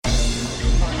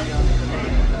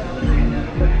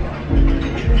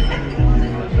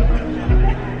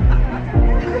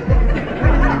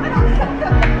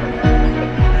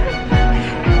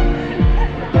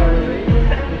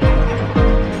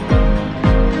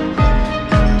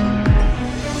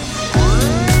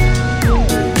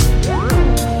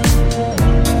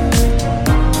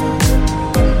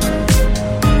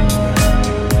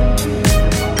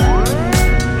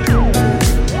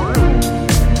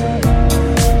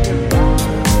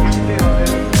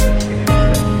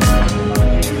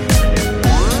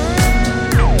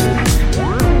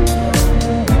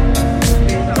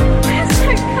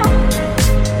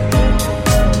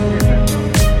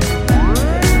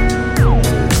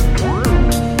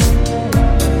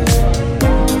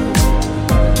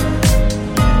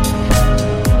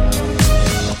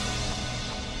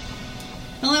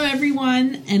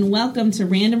welcome to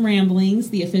Random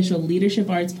Ramblings, the official Leadership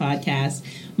Arts podcast.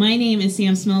 My name is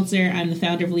Sam Smeltzer. I'm the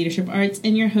founder of Leadership Arts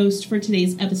and your host for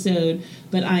today's episode.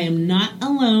 But I am not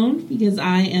alone because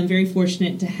I am very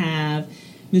fortunate to have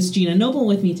Miss Gina Nobile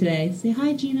with me today. Say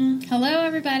hi, Gina. Hello,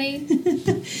 everybody.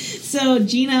 So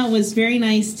Gina was very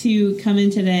nice to come in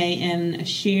today and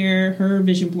share her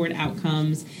vision board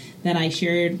outcomes that I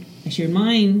shared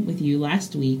mine with you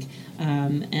last week,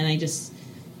 and I just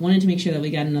wanted to make sure that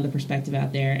we got another perspective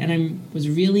out there. And I was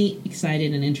really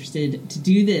excited and interested to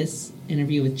do this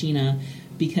interview with Gina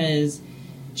because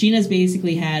Gina's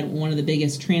basically had one of the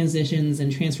biggest transitions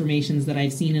and transformations that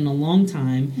I've seen in a long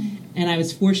time. Mm-hmm. And I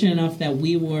was fortunate enough that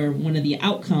we were one of the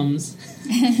outcomes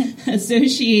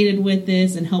associated with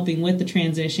this and helping with the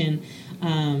transition.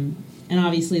 And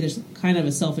obviously there's kind of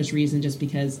a selfish reason just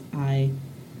because I'm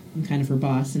kind of her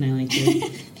boss and I like to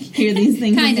hear these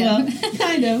things kind as well.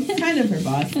 of. kind of her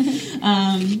boss.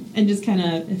 And just kind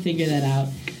of figure that out.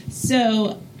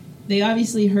 So they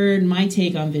obviously heard my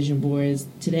take on vision boards.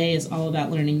 Today is all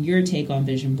about learning your take on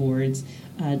vision boards.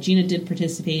 Gina did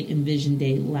participate in Vision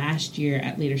Day last year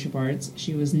at Leadership Arts.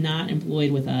 She was not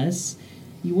employed with us.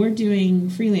 You were doing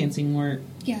freelancing work.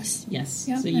 Yes. Yes.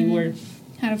 Yep, So you were...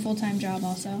 Had a full-time job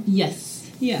also. Yes.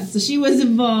 Yeah. So she was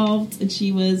involved and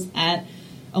she was at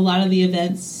a lot of the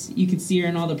events. You could see her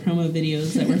in all the promo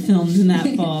videos that were filmed in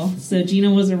that fall. So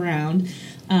Gina was around.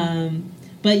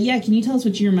 But yeah, can you tell us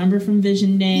what you remember from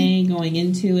Vision Day, going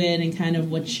into it, and kind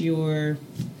of what your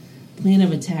plan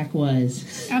of attack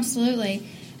was? Absolutely.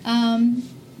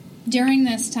 During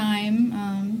this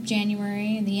time,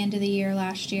 January, the end of the year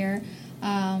last year,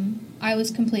 I was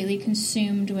completely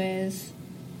consumed with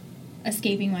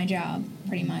escaping my job,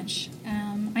 pretty much.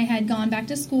 I had gone back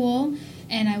to school,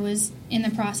 and I was in the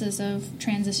process of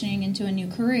transitioning into a new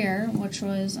career, which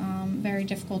was very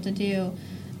difficult to do.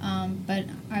 But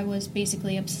I was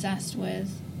basically obsessed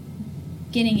with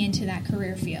getting into that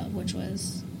career field, which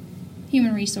was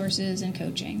human resources and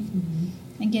coaching,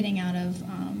 mm-hmm. and getting out of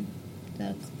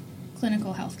the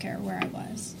clinical healthcare where I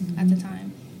was mm-hmm. at the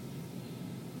time.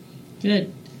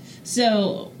 Good.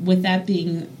 So with that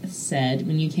being said,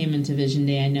 when you came into Vision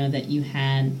Day, I know that you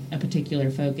had a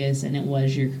particular focus, and it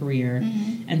was your career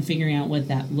mm-hmm. and figuring out what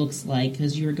that looks like,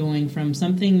 because you were going from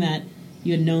something that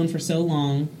you had known for so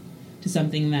long to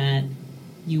something that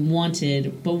you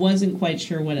wanted but wasn't quite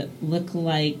sure what it looked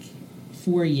like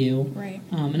for you. Right.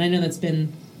 And I know that's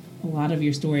been a lot of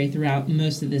your story throughout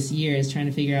most of this year, is trying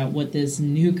to figure out what this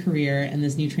new career and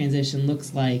this new transition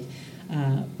looks like,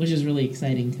 which is really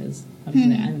exciting because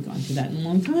obviously I haven't gone through that in a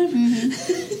long time. Mm-hmm.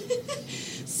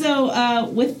 So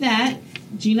with that,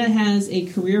 Gina has a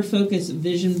career-focused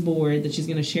vision board that she's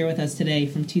going to share with us today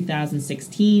from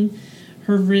 2016.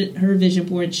 Her vision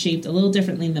board shaped a little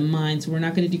differently than mine, so we're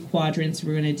not going to do quadrants.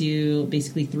 We're going to do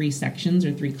basically 3 sections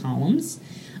or 3 columns.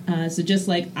 So just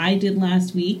like I did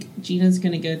last week, Gina's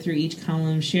going to go through each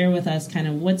column, share with us kind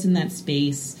of what's in that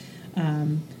space,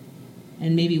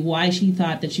 and maybe why she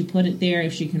thought that she put it there,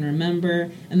 if she can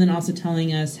remember, and then also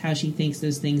telling us how she thinks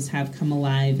those things have come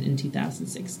alive in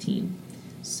 2016.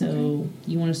 So okay.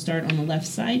 You want to start on the left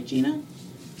side, Gina?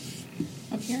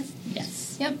 Up here?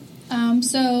 Yes. Yep.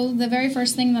 So the very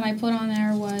first thing that I put on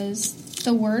there was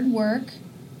the word work,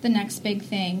 the next big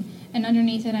thing. And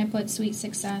underneath it I put sweet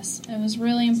success. It was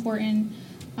really important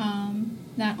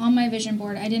that on my vision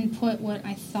board I didn't put what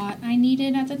I thought I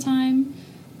needed at the time,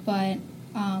 but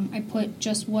I put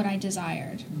just what I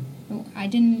desired. I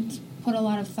didn't put a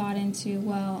lot of thought into,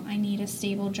 well, I need a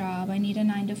stable job, I need a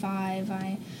 9-to-5,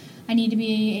 I need to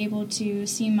be able to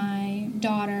see my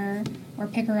daughter or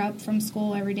pick her up from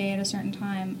school every day at a certain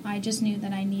time. I just knew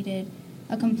that I needed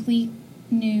a complete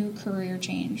new career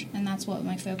change, and that's what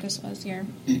my focus was here.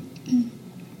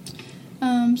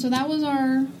 So that was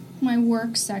my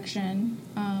work section,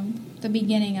 the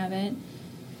beginning of it.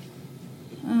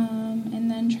 And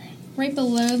then right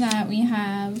below that we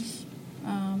have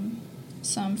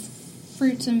some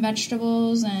fruits and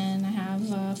vegetables, and I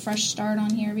have a fresh start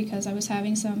on here because I was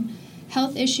having some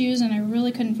health issues and I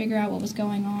really couldn't figure out what was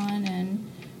going on,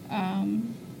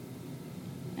 and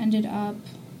ended up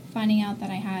finding out that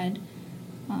I had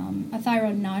a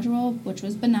thyroid nodule, which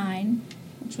was benign,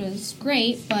 which was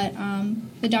great, but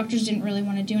the doctors didn't really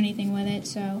want to do anything with it,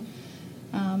 so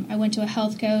I went to a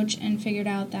health coach and figured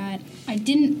out that I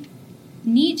didn't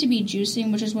need to be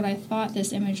juicing, which is what I thought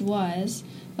this image was,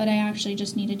 but I actually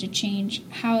just needed to change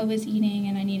how I was eating,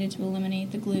 and I needed to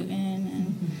eliminate the gluten.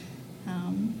 And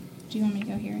do you want me to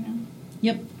go here now?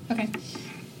 Yep. Okay.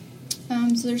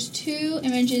 So there's 2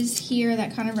 images here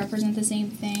that kind of represent the same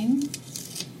thing,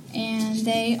 And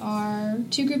they are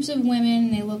two groups of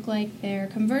women. They look like they're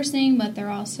conversing, but they're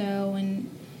also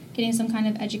getting some kind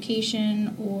of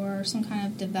education or some kind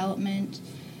of development.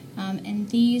 And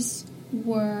this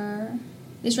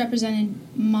represented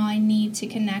my need to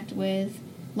connect with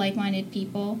like-minded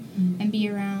people and be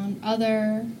around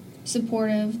other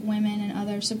supportive women and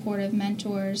other supportive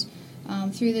mentors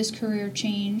through this career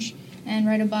change. And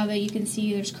right above it, you can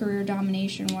see there's career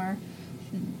domination, where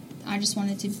I just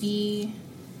wanted to be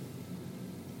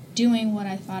doing what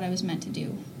I thought I was meant to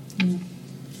do.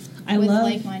 Yeah. With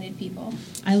like-minded people.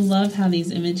 I love how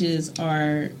these images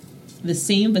are the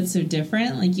same but so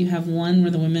different. Like, you have one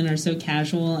where the women are so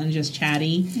casual and just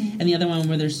chatty, and the other one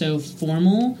where they're so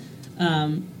formal,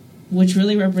 which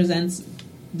really represents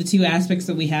the two aspects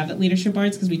that we have at Leadership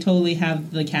Arts, because we totally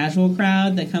have the casual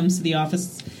crowd that comes to the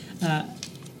office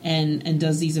and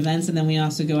does these events, and then we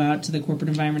also go out to the corporate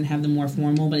environment and have them more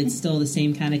formal, but it's still the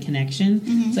same kind of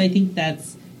connection. So I think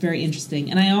that's very interesting.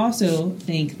 And I also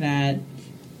think that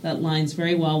lines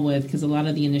very well with, because a lot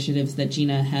of the initiatives that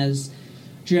Gina has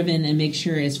driven and make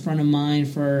sure is front of mind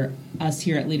for us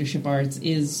here at Leadership Arts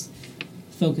is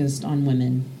focused on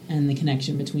women and the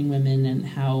connection between women and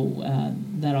how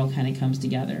that all kind of comes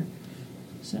together.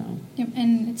 So, yep,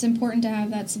 and it's important to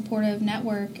have that supportive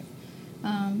network,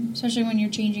 especially when you're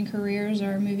changing careers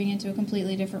or moving into a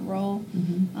completely different role,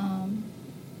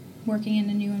 working in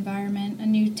a new environment, a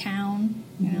new town,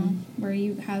 you know, where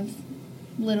you have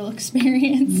little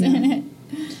experience in it.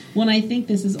 Well, I think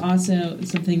this is also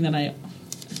something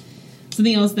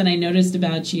else that I noticed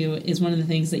about you is one of the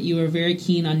things that you were very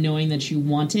keen on knowing that you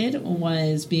wanted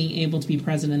was being able to be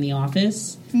present in the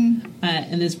office.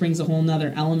 And this brings a whole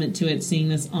nother element to it, seeing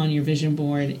this on your vision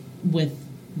board with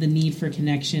the need for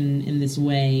connection in this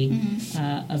way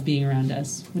of being around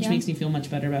us, which makes me feel much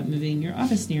better about moving your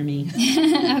office near me.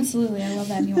 Absolutely. I love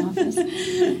that new office.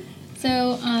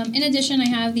 So, in addition, I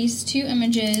have these two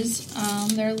images.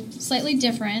 They're slightly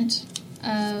different,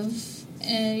 of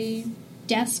a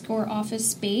desk or office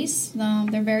space.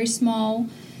 They're very small.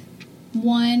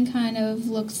 One kind of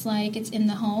looks like it's in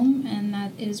the home, and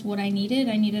that is what I needed.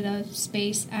 I needed a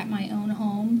space at my own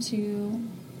home to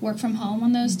work from home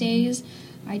on those days.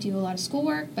 I do a lot of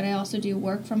schoolwork, but I also do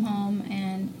work from home,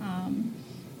 and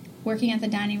working at the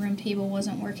dining room table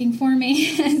wasn't working for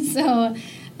me. And so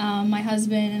my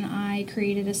husband and I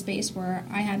created a space where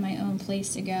I had my own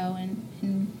place to go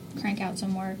and crank out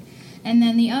some work. And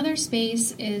then the other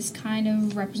space is kind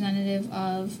of representative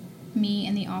of me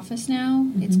in the office now.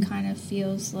 It kind of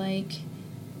feels like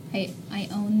I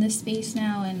own this space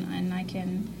now, and I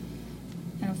can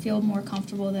feel more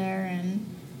comfortable there, and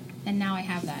now I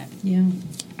have that. Yeah.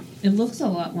 It looks a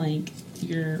lot like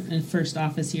your first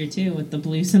office here, too, with the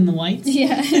blues and the whites.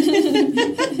 Yeah.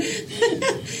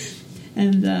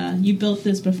 And you built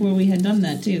this before we had done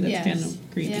that, too. That's kind of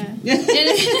creepy. Yeah.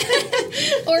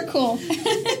 Or cool.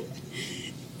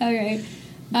 Okay.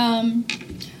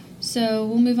 So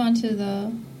we'll move on to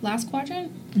the last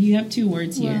quadrant. You have two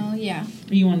words here. Well, yeah.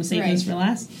 You want to save those for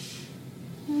last?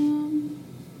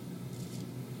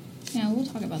 Yeah, we'll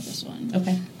talk about this one.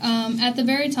 Okay. At the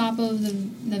very top of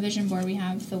the vision board, we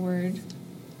have the word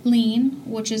lean,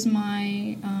 which is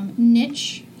my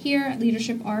niche here at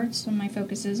Leadership Arts. So my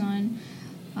focus is on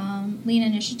lean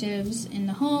initiatives in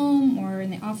the home or in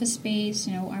the office space.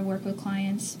 You know, I work with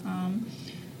clients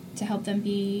to help them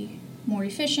be more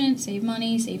efficient, save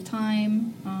money, save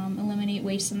time, eliminate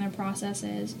waste in their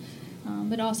processes,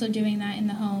 but also doing that in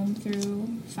the home through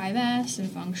 5S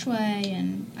and feng shui,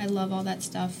 and I love all that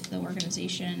stuff, the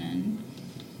organization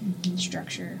and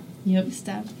structure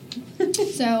stuff.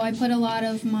 So I put a lot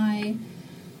of my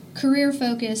career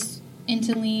focus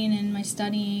into lean, and my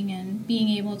studying and being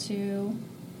able to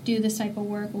do this type of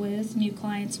work with new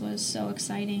clients was so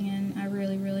exciting, and I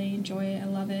really, really enjoy it. I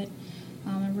love it.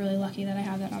 I'm really lucky that I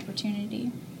have that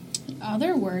opportunity. The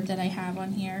other word that I have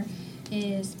on here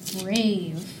is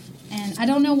brave. And I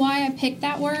don't know why I picked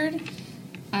that word.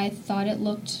 I thought it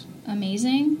looked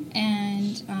amazing.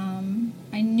 And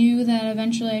I knew that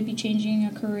eventually I'd be changing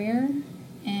a career.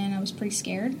 And I was pretty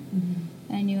scared. And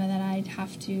I knew that I'd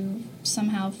have to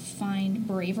somehow find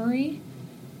bravery.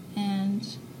 And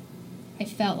I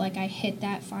felt like I hit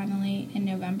that finally in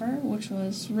November, which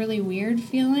was really weird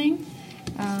feeling.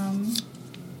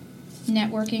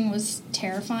 Networking was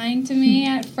terrifying to me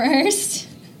at first,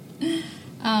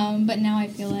 but now I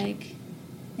feel like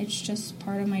it's just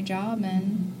part of my job,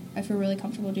 and I feel really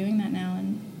comfortable doing that now.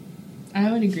 And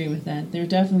I would agree with that. There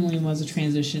definitely was a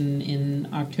transition in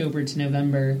October to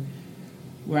November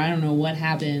where I don't know what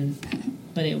happened,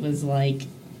 but it was like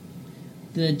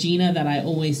the Gina that I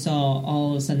always saw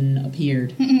all of a sudden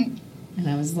appeared. And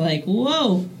I was like,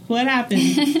 whoa, what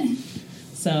happened?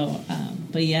 So,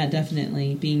 but yeah,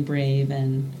 definitely being brave,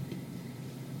 and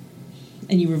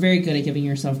you were very good at giving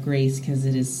yourself grace, because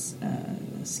it is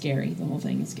scary. The whole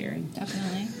thing is scary.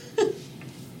 Definitely.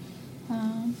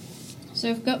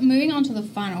 So moving on to the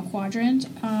final quadrant,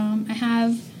 I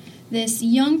have this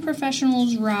Young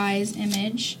Professionals Rise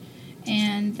image,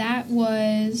 and that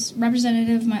was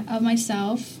representative of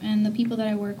myself and the people that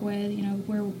I work with. You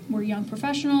know, we're young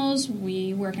professionals.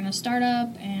 We work in a startup,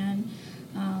 and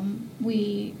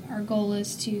our goal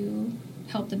is to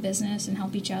help the business and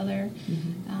help each other.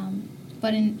 Mm-hmm.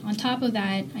 But on top of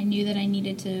that, I knew that I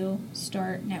needed to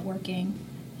start networking,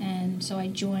 and so I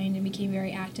joined and became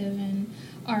very active in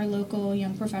our local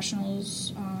Young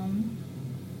Professionals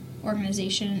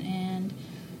organization, and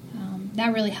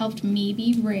that really helped me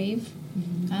be brave.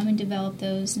 Mm-hmm. And develop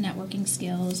those networking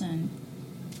skills, and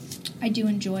I do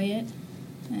enjoy it,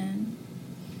 and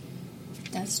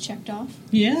that's checked off.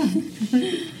 Yeah.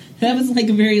 That was like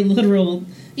a very literal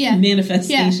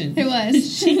manifestation. Yeah, it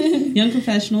was. Young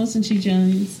Professionals, and she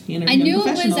joins. I knew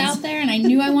it was out there, and I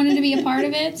knew I wanted to be a part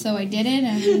of it, so I did it,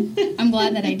 and I'm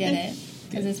glad that I did it,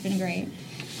 because it's been great.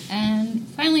 And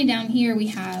finally down here we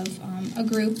have a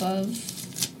group of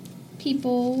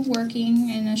people working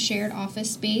in a shared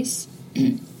office space.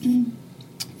 And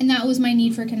that was my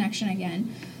need for connection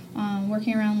again.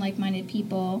 Working around like-minded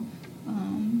people.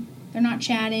 They're not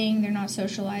chatting, they're not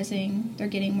socializing, they're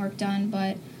getting work done,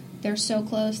 but they're so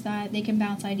close that they can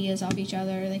bounce ideas off each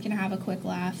other, they can have a quick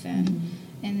laugh, and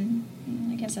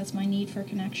I guess that's my need for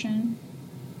connection.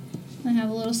 I have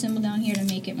a little symbol down here to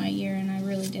make it my year, and I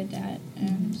really did that,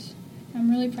 and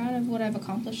I'm really proud of what I've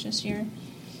accomplished this year.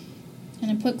 And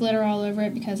I put glitter all over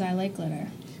it because I like glitter.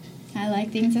 I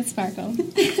like things that sparkle.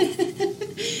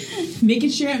 Making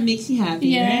sure it makes you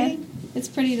happy, right? It's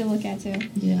pretty to look at, too.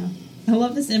 Yeah. I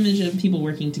love this image of people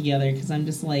working together, because I'm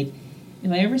just like,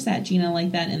 if I ever sat Gina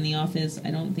like that in the office, I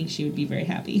don't think she would be very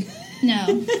happy.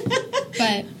 No.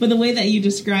 But the way that you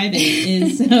describe it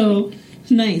is so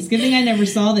nice. Good thing I never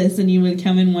saw this, and you would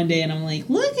come in one day and I'm like,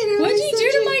 look at her. What'd you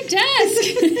do to my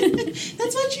desk?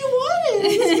 That's what you wanted.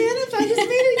 I just made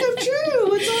it come true.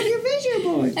 What's on your vision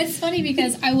board? It's funny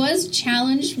because I was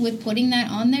challenged with putting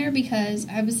that on there, because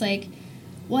I was like,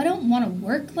 well, I don't want to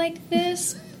work like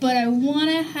this, but I want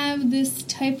to have this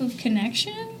type of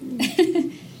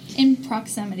connection in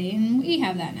proximity, and we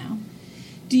have that now.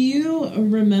 Do you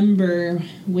remember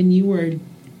when you were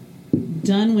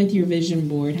done with your vision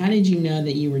board? How did you know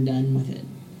that you were done with it?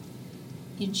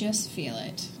 You just feel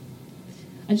it.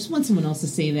 I just want someone else to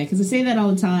say that, because I say that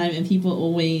all the time, and people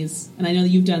always, and I know that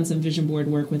you've done some vision board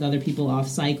work with other people off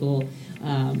cycle,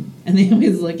 and they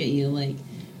always look at you like,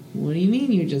 what do you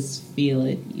mean you just feel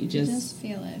it? You just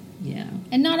feel it. Yeah.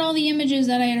 And not all the images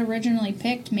that I had originally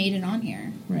picked made it on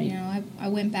here. Right. You know, I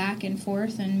went back and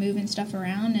forth and moving stuff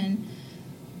around, and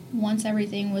once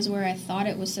everything was where I thought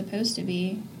it was supposed to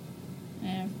be,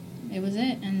 it was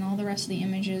it, and all the rest of the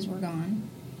images were gone.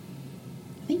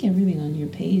 I think everything on your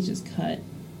page is cut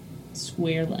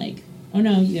square-like. Oh,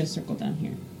 no, you got a circle down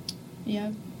here.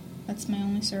 Yep. That's my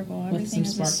only circle. With Everything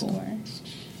some is sparkle. a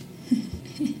square.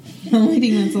 The only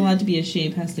thing that's allowed to be a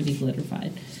shape has to be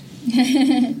glitterified.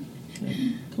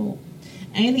 Good. Cool.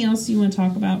 Anything else you want to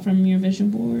talk about from your vision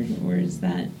board, or is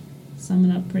that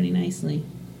summing up pretty nicely?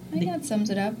 I think that sums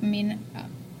it up. I mean,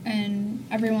 and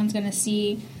everyone's going to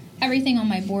see everything on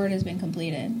my board has been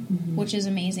completed, which is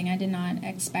amazing. I did not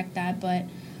expect that, but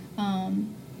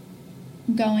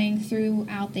going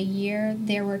throughout the year,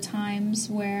 there were times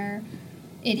where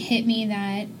it hit me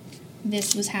that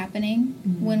this was happening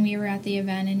when we were at the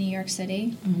event in New York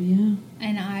City. Oh, yeah.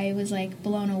 And I was, like,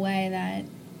 blown away that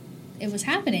it was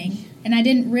happening. And I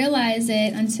didn't realize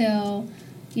it until,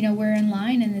 you know, we're in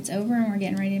line and it's over and we're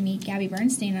getting ready to meet Gabby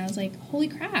Bernstein. And I was like, holy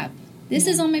crap, this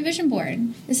is on my vision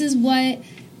board. This is what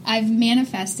I've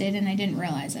manifested, and I didn't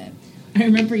realize it. I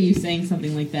remember you saying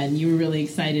something like that, and you were really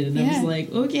excited, and I was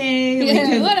like, okay.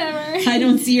 Like, whatever. I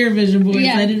don't see your vision board, so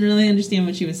I didn't really understand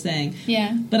what she was saying.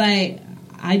 Yeah. But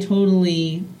I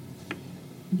totally,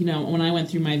 you know, when I went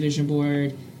through my vision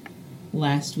board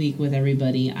last week with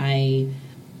everybody, I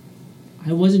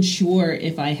wasn't sure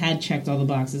if I had checked all the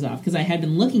boxes off, because I had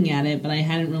been looking at it, but I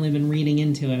hadn't really been reading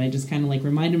into it. I just kind of like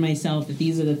reminded myself that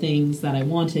these are the things that I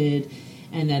wanted,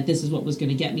 and that this is what was going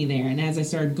to get me there. And as I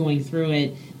started going through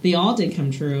it, they all did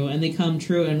come true, and they come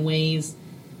true in ways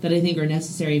that I think are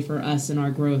necessary for us in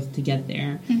our growth to get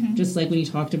there. Mm-hmm. Just like when you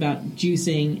talked about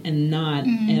juicing and not,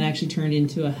 and it actually turned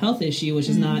into a health issue, which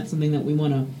is not something that we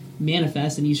want to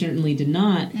manifest, and you certainly did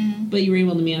not, but you were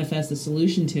able to manifest a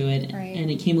solution to it, Right. and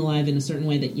it came alive in a certain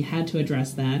way that you had to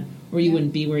address that, or you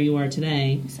wouldn't be where you are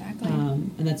today. Exactly.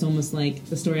 And that's almost like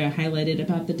the story I highlighted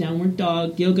about the downward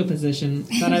dog yoga position.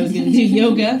 Thought I was going to do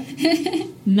yoga.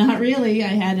 Not really. I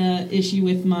had an issue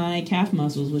with my calf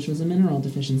muscles, which was a mineral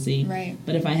deficiency. Right.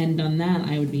 But if I hadn't done that,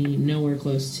 I would be nowhere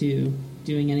close to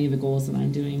doing any of the goals that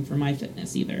I'm doing for my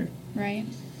fitness either. Right.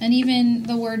 And even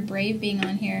the word brave being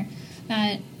on here,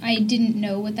 that I didn't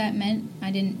know what that meant.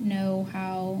 I didn't know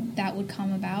how that would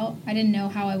come about. I didn't know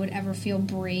how I would ever feel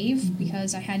brave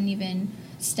because I hadn't even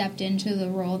stepped into the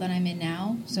role that I'm in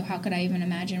now. So how could I even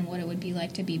imagine what it would be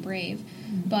like to be brave?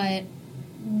 But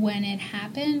when it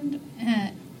happened,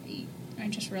 I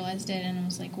just realized it, and I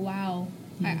was like, wow,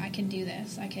 I can do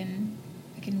this. I can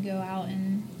go out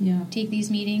and take these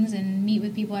meetings and meet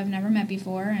with people I've never met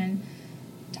before and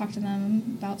talk to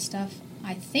them about stuff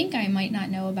I think I might not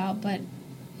know about, but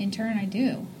in turn I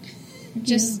do.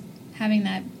 Just having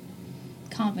that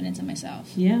confidence in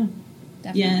myself. Yeah.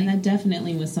 Definitely. Yeah, and that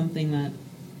definitely was something that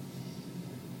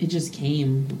it just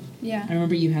came. Yeah. I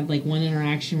remember you had like one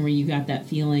interaction where you got that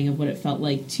feeling of what it felt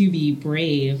like to be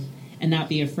brave and not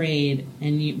be afraid,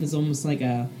 and it was almost like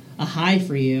a high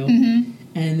for you. Mm-hmm.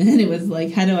 And then it was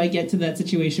like, how do I get to that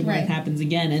situation where it happens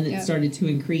again? And it started to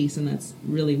increase, and that's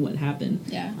really what happened.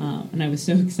 Yeah. And I was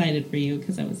so excited for you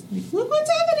because I was like, look what's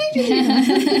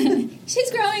happening.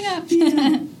 She's growing up.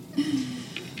 Yeah.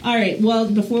 All right.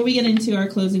 Well, before we get into our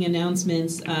closing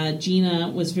announcements, Gina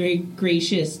was very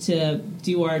gracious to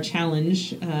do our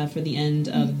challenge for the end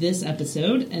of this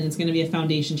episode, and it's going to be a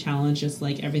foundation challenge, just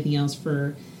like everything else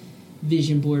for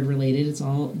vision board related. It's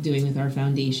all doing with our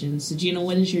foundation. So, Gina,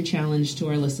 what is your challenge to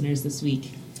our listeners this week?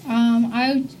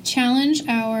 I challenge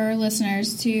our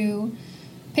listeners to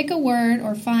pick a word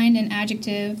or find an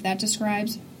adjective that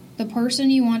describes the person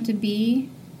you want to be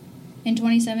in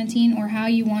 2017 or how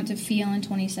you want to feel in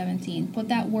 2017. Put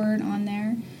that word on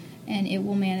there, and it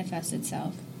will manifest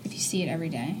itself if you see it every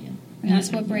day. Yeah. And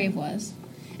that's what brave was.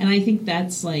 And I think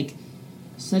that's like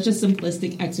such a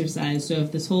simplistic exercise. So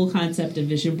if this whole concept of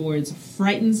vision boards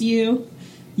frightens you,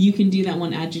 you can do that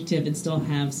one adjective and still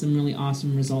have some really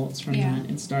awesome results from that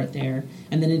and start there.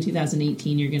 And then in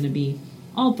 2018, you're going to be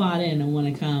all bought in and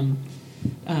want to come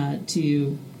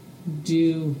to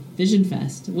do Vision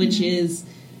Fest, which is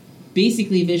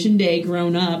basically Vision Day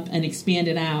grown up and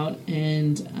expanded out,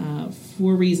 and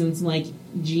for reasons like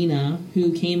Gina,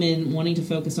 who came in wanting to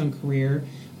focus on career.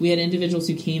 We had individuals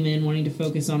who came in wanting to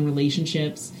focus on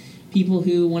relationships, people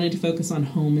who wanted to focus on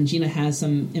home, and Gina has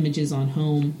some images on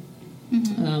home.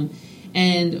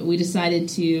 And we decided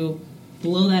to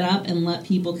blow that up and let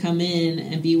people come in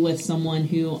and be with someone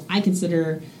who I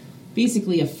consider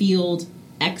basically a field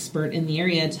expert in the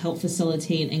area to help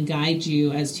facilitate and guide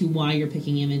you as to why you're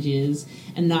picking images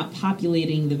and not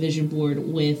populating the vision board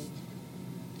with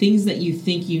things that you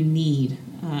think you need,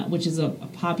 which is a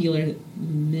popular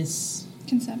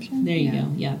conception. There you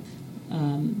go. Yeah.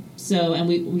 So, and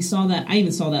we saw that. I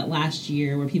even saw that last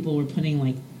year where people were putting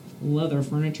like leather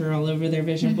furniture all over their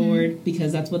vision board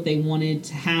because that's what they wanted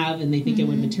to have, and they think it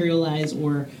would materialize,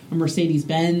 or a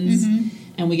Mercedes-Benz.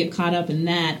 And we get caught up in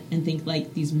that and think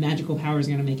like these magical powers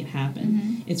are going to make it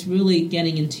happen. It's really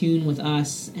getting in tune with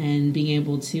us and being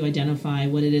able to identify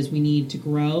what it is we need to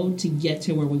grow to get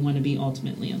to where we want to be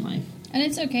ultimately in life. And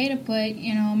it's okay to put,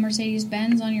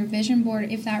 Mercedes-Benz on your vision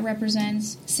board if that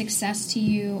represents success to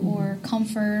you or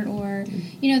comfort or,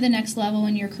 the next level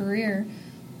in your career.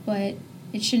 But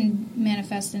it shouldn't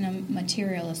manifest in a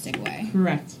materialistic way.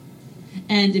 Correct.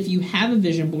 And if you have a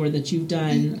vision board that you've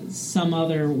done some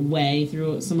other way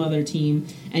through some other team,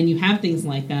 and you have things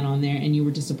like that on there, and you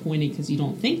were disappointed because you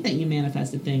don't think that you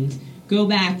manifested things, go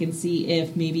back and see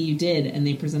if maybe you did, and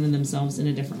they presented themselves in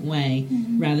a different way,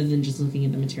 rather than just looking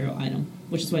at the material item,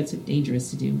 which is why it's so dangerous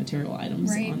to do material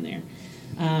items on there.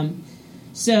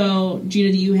 So,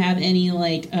 Gina, do you have any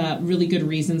really good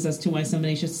reasons as to why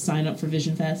somebody should sign up for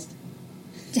Vision Fest?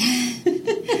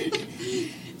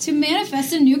 To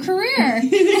manifest a new career.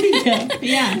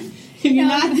 Yeah.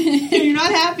 If you're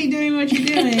not happy doing what you're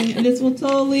doing, this will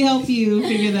totally help you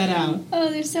figure that out. Oh,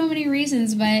 there's so many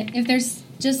reasons, but if there's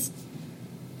just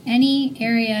any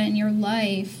area in your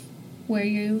life where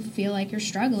you feel like you're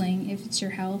struggling, if it's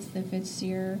your health, if it's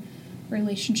your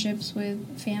relationships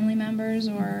with family members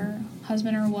or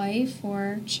husband or wife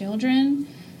or children,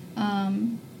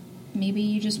 maybe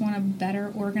you just want a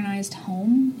better organized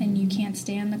home and you can't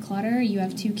stand the clutter. You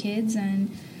have 2 kids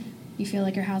and you feel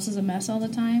like your house is a mess all the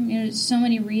time. There's so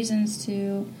many reasons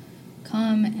to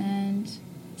come and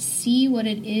see what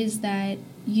it is that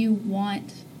you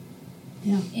want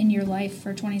in your life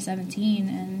for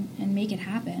 2017 and make it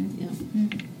happen. Yeah.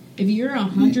 Mm-hmm. If you're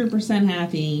 100%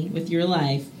 happy with your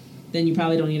life, then you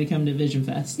probably don't need to come to Vision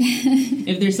Fest.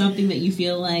 If there's something that you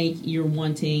feel like you're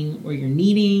wanting or you're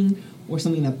needing or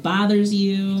something that bothers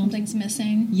you, something's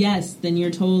missing, yes, then you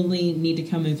totally need to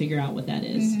come and figure out what that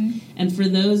is. Mm-hmm. And for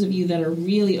those of you that are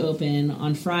really open,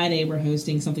 on Friday we're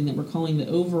hosting something that we're calling the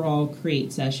Overall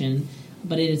Create Session,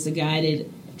 but it is a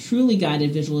truly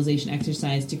guided visualization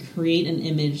exercise to create an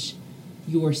image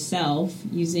yourself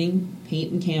using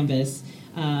paint and canvas,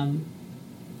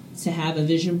 to have a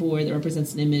vision board that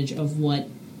represents an image of what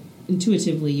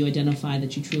intuitively you identify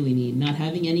that you truly need, not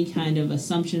having any kind of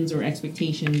assumptions or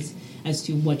expectations as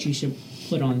to what you should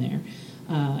put on there.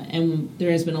 And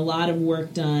there has been a lot of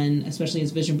work done, especially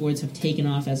as vision boards have taken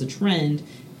off as a trend,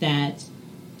 that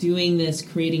doing this,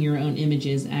 creating your own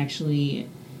images, actually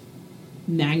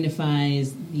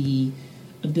magnifies the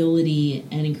ability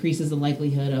and increases the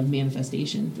likelihood of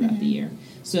manifestation throughout the year.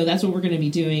 So that's what we're going to be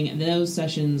doing. And those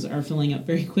sessions are filling up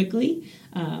very quickly.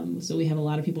 So we have a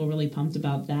lot of people really pumped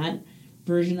about that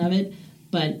version of it.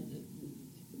 But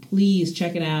please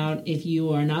check it out. If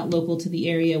you are not local to the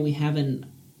area, we have an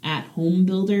at-home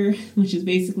builder, which is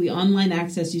basically online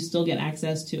access. You still get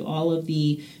access to all of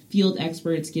the field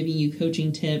experts giving you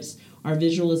coaching tips, our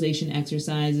visualization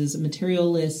exercises, a material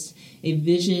list, a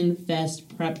Vision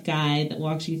Fest prep guide that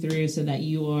walks you through so that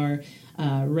you are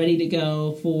ready to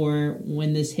go for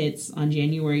when this hits on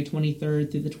January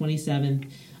 23rd through the 27th.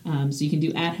 So you can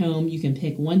do at home. You can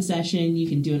pick one session. You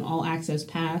can do an all-access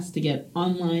pass to get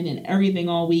online and everything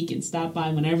all week and stop by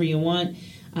whenever you want.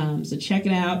 So check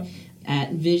it out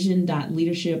at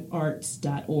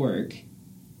vision.leadershiparts.org.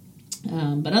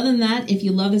 But other than that, if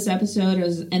you love this episode or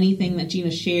there's anything that Gina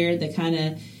shared that kind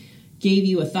of gave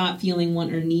you a thought, feeling,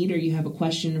 want, or need, or you have a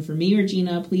question for me or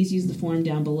Gina, please use the form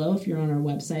down below if you're on our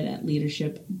website at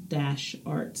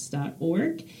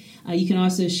leadership-arts.org. You can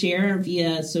also share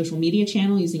via social media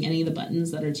channel using any of the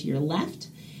buttons that are to your left.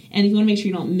 And if you want to make sure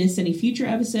you don't miss any future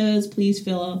episodes, please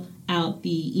fill out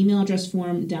the email address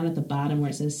form down at the bottom where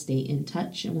it says stay in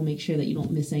touch, and we'll make sure that you don't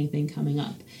miss anything coming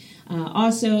up.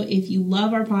 Also, if you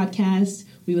love our podcast,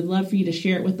 we would love for you to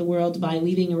share it with the world by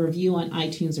leaving a review on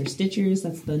iTunes or Stitchers.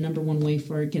 That's the number one way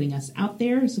for getting us out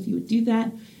there. So if you would do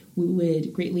that, we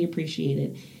would greatly appreciate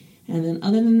it. And then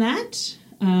other than that,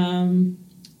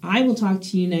 I will talk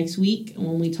to you next week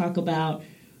when we talk about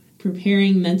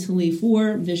preparing mentally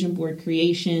for vision board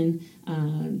creation,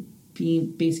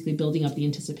 basically building up the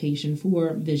anticipation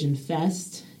for Vision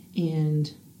Fest.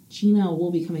 And Gina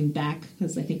will be coming back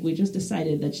because I think we just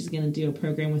decided that she's going to do a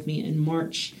program with me in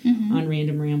March on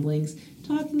Random Ramblings,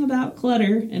 talking about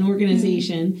clutter and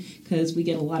organization, because we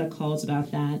get a lot of calls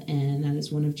about that, and that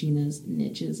is one of Gina's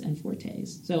niches and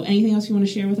fortes. So anything else you want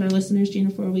to share with our listeners, Gina,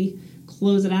 before we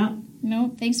close it out?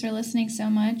 No, thanks for listening so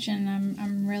much, and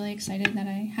I'm really excited that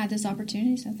I had this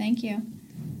opportunity, so thank you.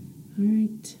 All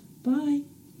right. Bye.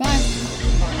 Bye.